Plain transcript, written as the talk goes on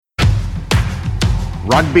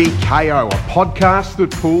Rugby KO, a podcast that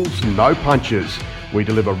pulls no punches. We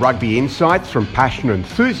deliver rugby insights from passionate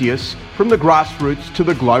enthusiasts from the grassroots to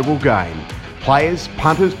the global game. Players,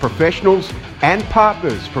 punters, professionals and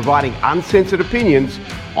partners providing uncensored opinions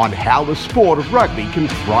on how the sport of rugby can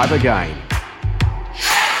thrive again.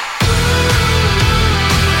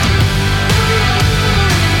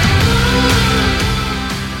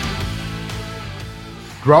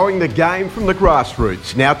 Growing the game from the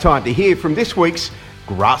grassroots. Now time to hear from this week's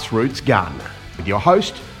Grassroots Gun with your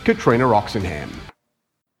host, Katrina Oxenham.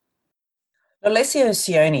 Alessio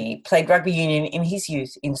Sioni played rugby union in his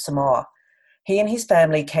youth in Samoa. He and his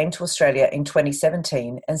family came to Australia in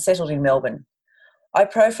 2017 and settled in Melbourne. I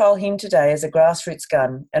profile him today as a grassroots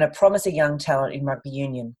gun and a promising young talent in rugby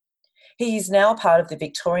union. He is now part of the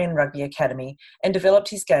Victorian Rugby Academy and developed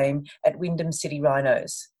his game at Wyndham City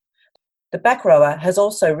Rhinos. The back rower has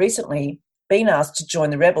also recently been asked to join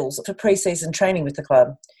the Rebels for pre-season training with the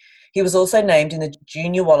club. He was also named in the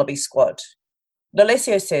Junior Wallaby squad.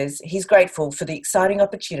 Alessio says he's grateful for the exciting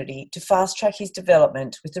opportunity to fast-track his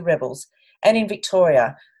development with the Rebels and in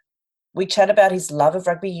Victoria. We chat about his love of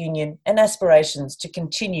rugby union and aspirations to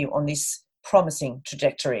continue on this promising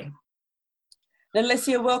trajectory.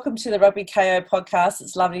 Alessio, welcome to the Rugby KO podcast.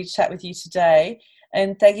 It's lovely to chat with you today.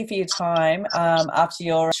 And thank you for your time after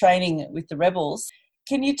your training with the Rebels.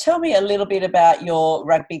 Can you tell me a little bit about your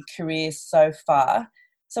rugby career so far?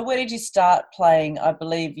 So where did you start playing? I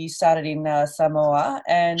believe you started in Samoa.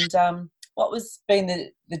 And what was been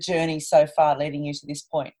the journey so far leading you to this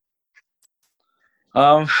point?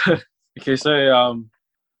 Okay, so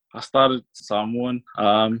I started Samoan,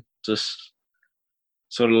 just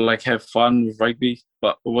sort of like have fun with rugby,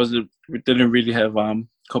 but we didn't really have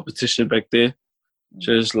competition back there.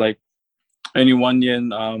 Just like only 1 year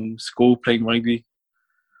in school playing rugby,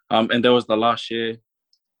 and that was the last year.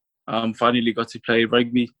 Finally got to play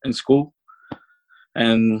rugby in school,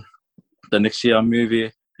 and the next year I moved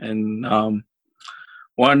here. And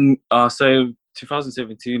so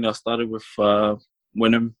 2017 I started with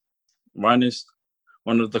Wyndham Rhinos,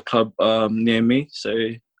 one of the club near me.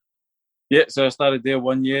 So I started there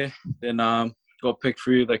 1 year, then got picked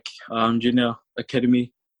through the junior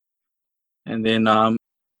academy. And then,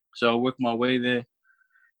 so I worked my way there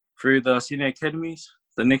through the senior academies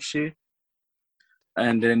the next year.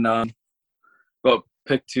 And then got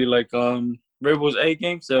picked to Rebels A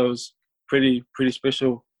game. So it was pretty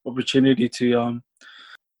special opportunity to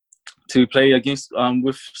play against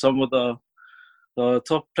with some of the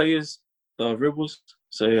top players, the Rebels.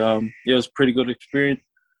 So it was pretty good experience.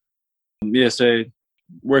 So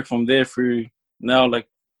work from there through now like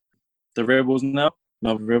the Rebels now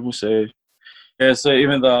Rebels. So so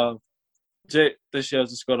even this year I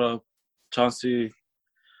just got a chance to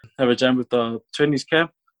have a jam with the 20s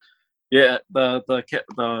camp. Yeah, they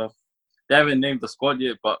haven't named the squad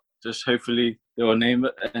yet, but just hopefully they will name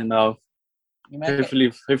it, and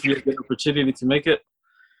hopefully get an opportunity to make it.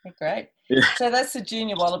 Okay, great. Yeah. So that's the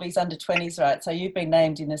Junior Wallabies under 20s, right? So you've been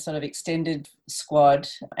named in a sort of extended squad,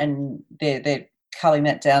 and they're culling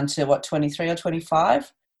that down to what, 23 or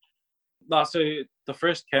 25? No, so the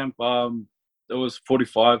first camp it was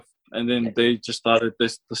 45, and then they just started the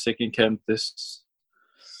second camp this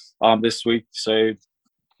week. So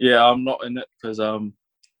yeah, I'm not in it because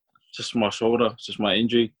just my shoulder, just my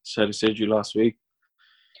injury. Just had a surgery last week.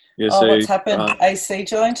 Yeah. Oh, so what's happened? AC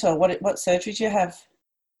joint, or what surgery did you have?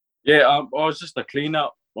 Yeah, I was just a clean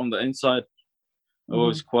out on the inside. It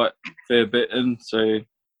was quite a fair bit in. So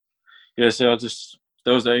yeah, so that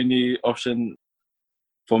was the only option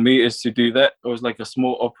for me is to do that. It was like a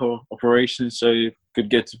small operation, so you could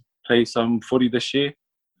get to play some footy this year.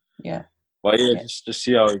 Yeah. But just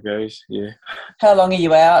see how it goes. Yeah. How long are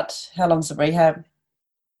you out? How long's the rehab?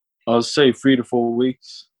 I'll say 3 to 4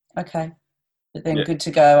 weeks. Okay. But then good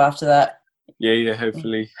to go after that. Yeah,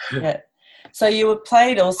 hopefully. Yeah. So you were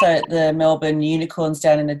played also at the Melbourne Unicorns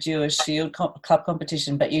down in the Dewar Shield Club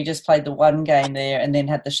competition, but you just played the one game there and then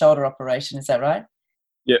had the shoulder operation. Is that right?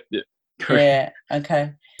 Yep. Yeah,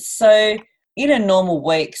 okay. So in a normal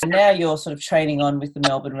week, so now you're sort of training on with the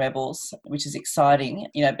Melbourne Rebels, which is exciting,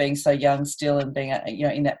 being so young still and being,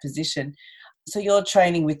 in that position. So you're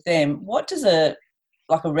training with them. What does a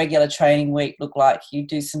regular training week look like? You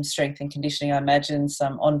do some strength and conditioning, I imagine,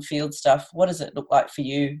 some on-field stuff. What does it look like for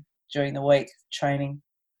you during the week training?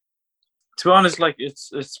 To be honest,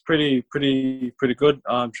 it's pretty good.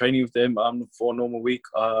 Training with them for a normal week.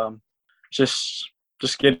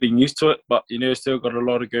 Just getting used to it, but still got a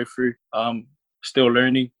lot to go through. Still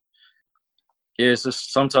learning. Yeah, it's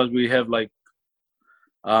just sometimes we have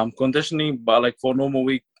conditioning, but for a normal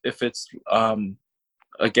week, if it's a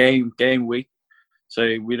game week,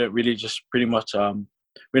 So we don't really just pretty much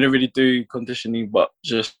we don't really do conditioning, but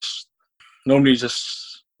just normally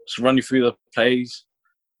just run you through the plays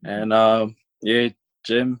and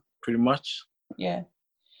gym pretty much. Yeah.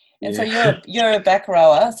 And so you're a back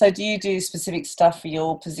rower. So do you do specific stuff for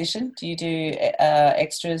your position? Do you do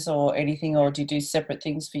extras or anything, or do you do separate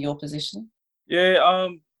things for your position? Yeah,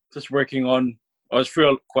 just working on. I was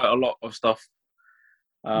through quite a lot of stuff.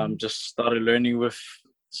 Just started learning with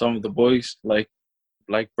some of the boys, like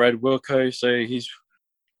Brad Wilco. So he's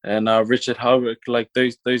and Richard Howard. Like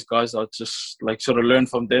those guys, I just like sort of learn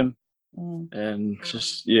from them, and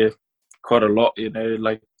just quite a lot. You know,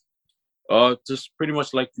 like. Just pretty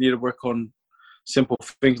much like need to work on simple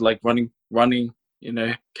things like running, you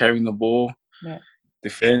know, carrying the ball,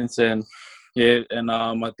 defense, and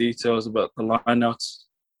my details about the lineouts.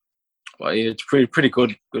 But yeah, it's pretty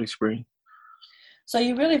good experience. So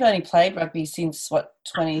you really have only played rugby since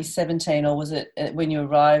 2017, or was it when you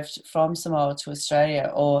arrived from Samoa to Australia,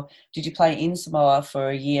 or did you play in Samoa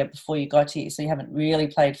for a year before you got here? So you haven't really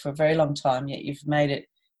played for a very long time, yet you've made it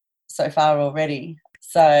so far already.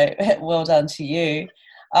 So well done to you.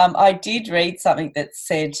 I did read something that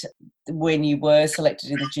said when you were selected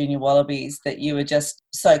in the Junior Wallabies that you were just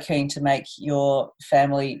so keen to make your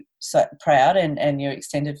family so proud and your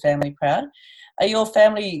extended family proud. Are your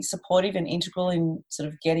family supportive and integral in sort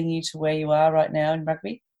of getting you to where you are right now in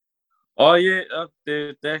rugby? Oh yeah,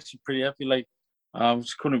 they're actually pretty happy. Like,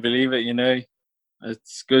 just couldn't believe it. You know,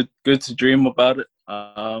 it's good to dream about it.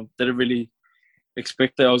 Didn't really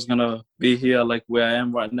expect that I was gonna be here like where I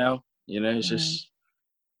am right now. You know, it's just.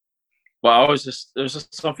 But it was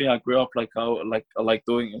just something I grew up like. I like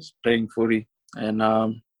doing is playing footy, and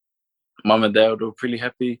mum and dad were pretty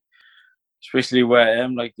happy, especially where I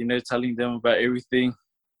am. Like, you know, telling them about everything,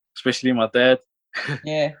 especially my dad.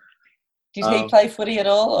 Yeah. Did he play footy at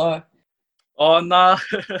all, or? Oh nah,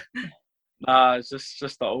 nah. It's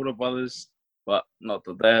just the older brothers, but not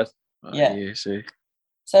the dad. Yeah.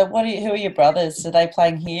 So who are your brothers? Are they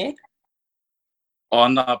playing here? Oh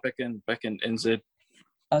no, back in NZ.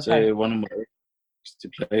 Okay. So one of my used to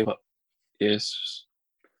play, but yes,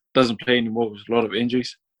 doesn't play anymore with a lot of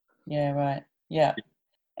injuries. Yeah, right. Yeah.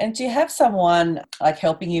 And do you have someone like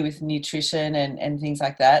helping you with nutrition and things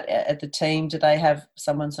like that at the team? Do they have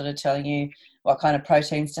someone sort of telling you what kind of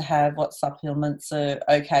proteins to have, what supplements are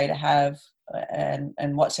okay to have,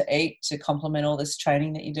 and what to eat to complement all this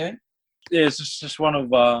training that you're doing? Yeah, it's just one of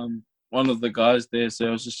the guys there. So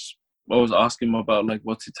I was asking him about like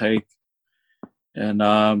what to take,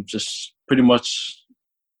 and just pretty much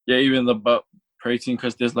even about protein,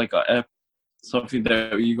 because there's like an app, something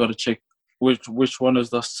that you got to check which one is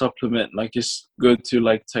the supplement like it's good to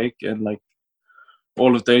like take, and like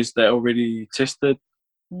all of those that are already tested.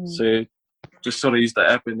 So just sort of use the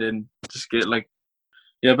app and then just get like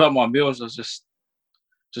about my meals. I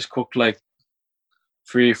just cook like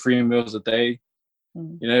three meals a day,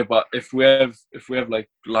 you know. But if we have like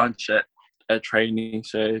lunch at training,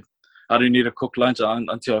 so I don't need to cook lunch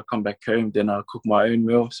until I come back home. Then I'll cook my own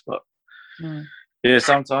meals. But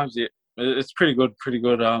sometimes it's pretty good.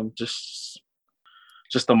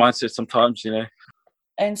 Just the mindset sometimes, you know.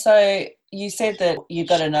 And so you said that you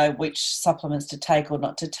got to know which supplements to take or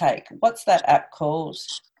not to take. What's that app called?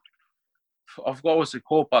 I forgot what's it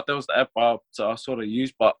called, but that was the app I sort of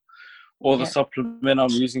used. But all the supplement I'm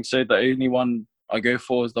using, so the only one I go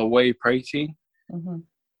for is the whey protein.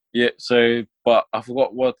 Yeah, so, but I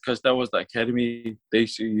forgot because that was the academy. They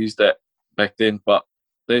used to use that back then. But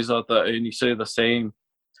those are the same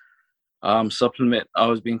supplement I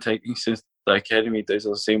was been taking since the academy. Those are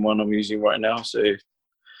the same one I'm using right now. So,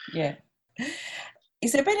 yeah.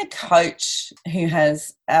 Is there been a coach who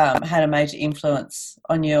has had a major influence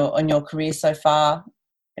on your career so far?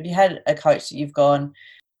 Have you had a coach that you've gone,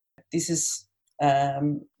 this is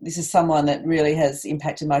someone that really has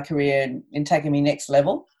impacted my career and taken me next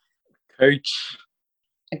level? A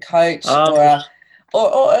coach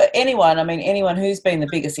or anyone. I mean, anyone who's been the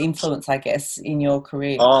biggest influence, I guess, in your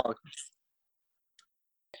career. Are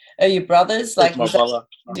your brothers like my brother?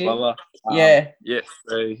 Yeah. Yeah.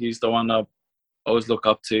 So he's the one I always look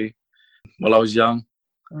up to. While I was young,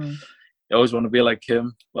 I always want to be like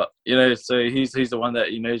him. But you know, so he's the one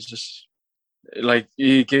that, you know, just like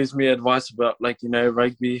he gives me advice about like, you know,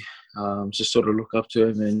 rugby. Just sort of look up to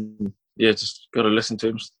him, and just got to listen to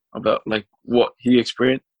him about like what he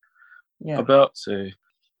experienced about. So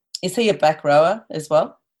is he a back rower as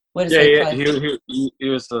well? Where does he play? He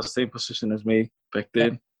was the same position as me back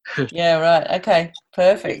then. Yeah, right. Okay,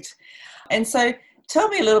 perfect. And so tell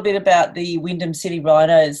me a little bit about the Wyndham City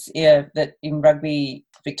Rhinos that in Rugby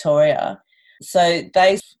Victoria. So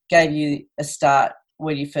they gave you a start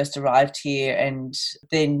when you first arrived here, and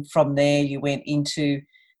then from there you went into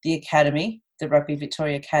the academy, the Rugby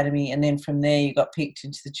Victoria Academy, and then from there you got picked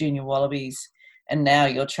into the Junior Wallabies, and now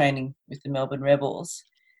you're training with the Melbourne Rebels.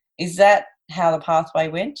 Is that how the pathway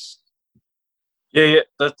went? Yeah,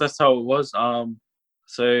 that's how it was.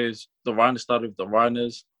 So the Rhinos started with the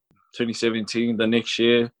Rhinos, 2017. The next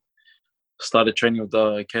year, started training with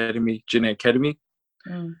the academy, Junior Academy,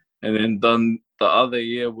 and then done the other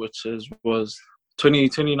year, which was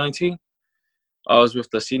 2019. I was with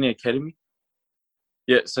the Senior Academy.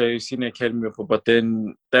 Yeah, so Senior Academy, but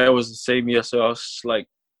then that was the same year. So I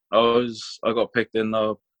got picked in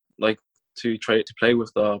to play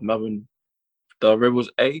with the Melbourne, the Rebels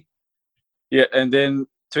A. Yeah, and then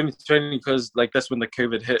 2020, because that's when the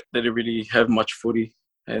COVID hit, they didn't really have much footy.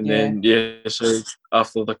 And then so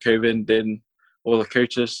after the COVID, then all the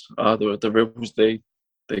coaches, the Rebels, they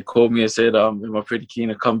called me and said, am I pretty keen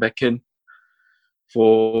to come back in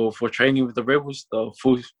for training with the Rebels, the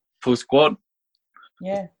full squad.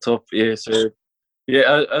 Yeah. Top. Yeah. So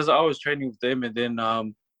as I was training with them, and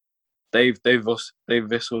then Dave Vessels,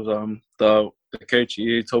 the coach,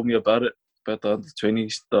 he told me about the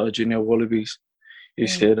under-20s, the Junior Wallabies. He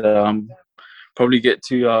said probably get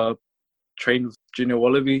to train with Junior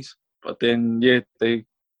Wallabies, but then the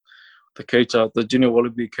coach, the Junior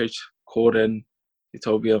Wallaby coach, called and he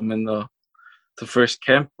told me I'm in the first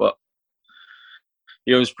camp. But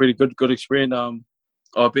it was pretty good experience.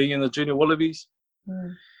 Being in the Junior Wallabies,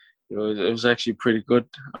 it was actually pretty good.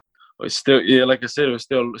 It's still, like I said, it was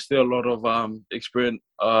still a lot of experience,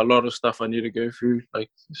 a lot of stuff I need to go through,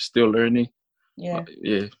 still learning. Yeah. But,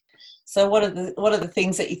 yeah. So what are the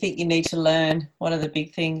things that you think you need to learn? What are the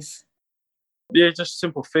big things? Yeah, just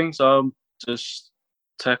simple things. Just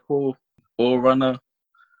tackle, ball runner,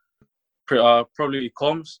 probably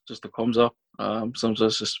comms, just the comms up. Sometimes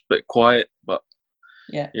it's just a bit quiet, but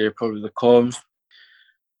probably the comms.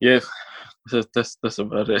 Yeah, that's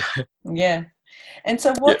about it. Yeah. And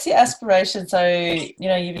so what's your aspiration? So,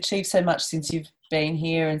 you've achieved so much since you've been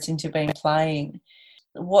here and since you've been playing.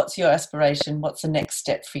 What's your aspiration? What's the next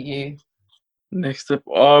step for you? Next step,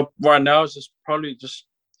 right now is just probably just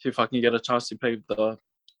see if I can get a chance to play the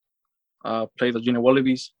Junior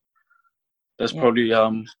Wallabies. That's probably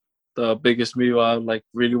the biggest move I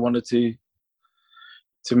really wanted to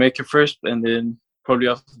make it first, and then probably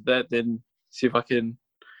after that, then see if I can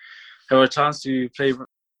have a chance to play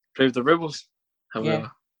with the Rebels.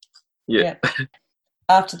 Yeah.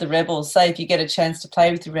 After the Rebels, say if you get a chance to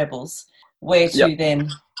play with the Rebels, where to then?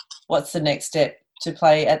 What's the next step? To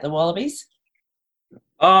play at the Wallabies?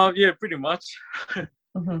 Pretty much.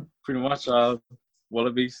 Pretty much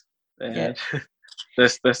Wallabies. And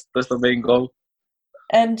that's the main goal.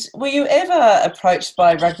 And were you ever approached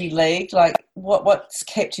by rugby league? What's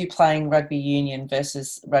kept you playing rugby union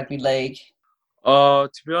versus rugby league? To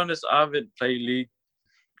be honest, I haven't played league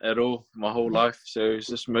at all my whole life, so it's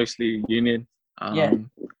just mostly union.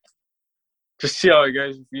 Just see how it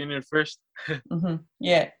goes with union first.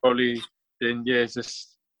 Yeah. Probably then it's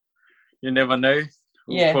just you never know.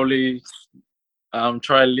 We'll probably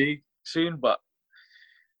try league soon, but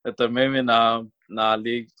at the moment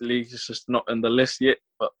league is just not in the list yet.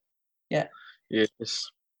 But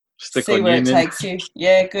just stick see on where union. It takes you.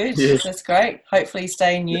 Yeah, good. That's great. Hopefully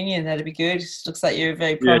stay in union. That'd be good. Looks like you're a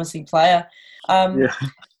very promising player.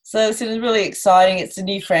 So it's really exciting. It's a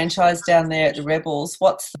new franchise down there at the Rebels.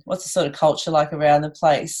 What's the sort of culture like around the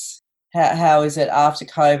place? How is it after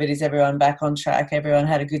COVID? Is everyone back on track? Everyone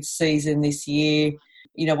had a good season this year.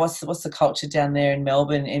 What's the culture down there in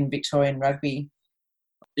Melbourne in Victorian rugby?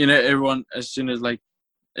 Everyone, as soon as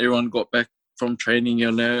everyone got back from training,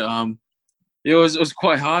 it was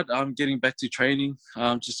quite hard. Getting back to training.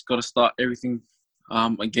 Just got to start everything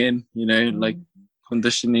again.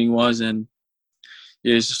 Conditioning wise, and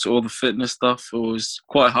it's just all the fitness stuff. It was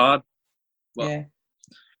quite hard, but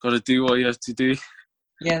got to do what you have to do.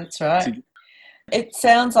 Yeah, that's right. It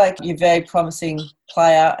sounds like you're a very promising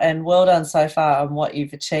player, and well done so far on what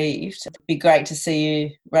you've achieved. It'd be great to see you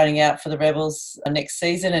running out for the Rebels next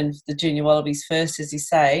season and the Junior Wallabies first, as you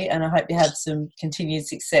say, and I hope you have some continued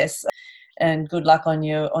success and good luck on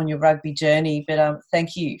your rugby journey. But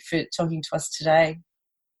thank you for talking to us today.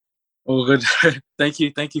 All good. Thank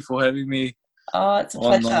you for having me. Oh, it's a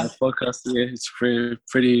pleasure. On the podcast. Yeah, it's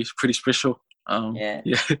pretty special.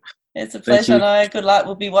 It's a pleasure. No, good luck.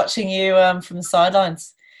 We'll be watching you from the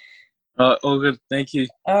sidelines. All good. Thank you.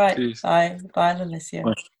 All right. Cheers. Bye, Lanicia.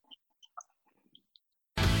 Bye.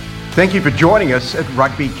 Thank you for joining us at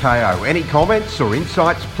Rugby KO. Any comments or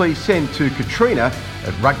insights, please send to Katrina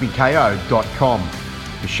at rugbyko.com.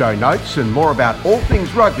 For show notes and more about all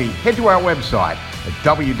things rugby, head to our website at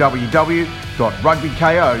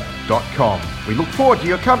www.rugbyko.com. We look forward to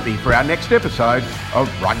your company for our next episode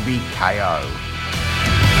of Rugby KO.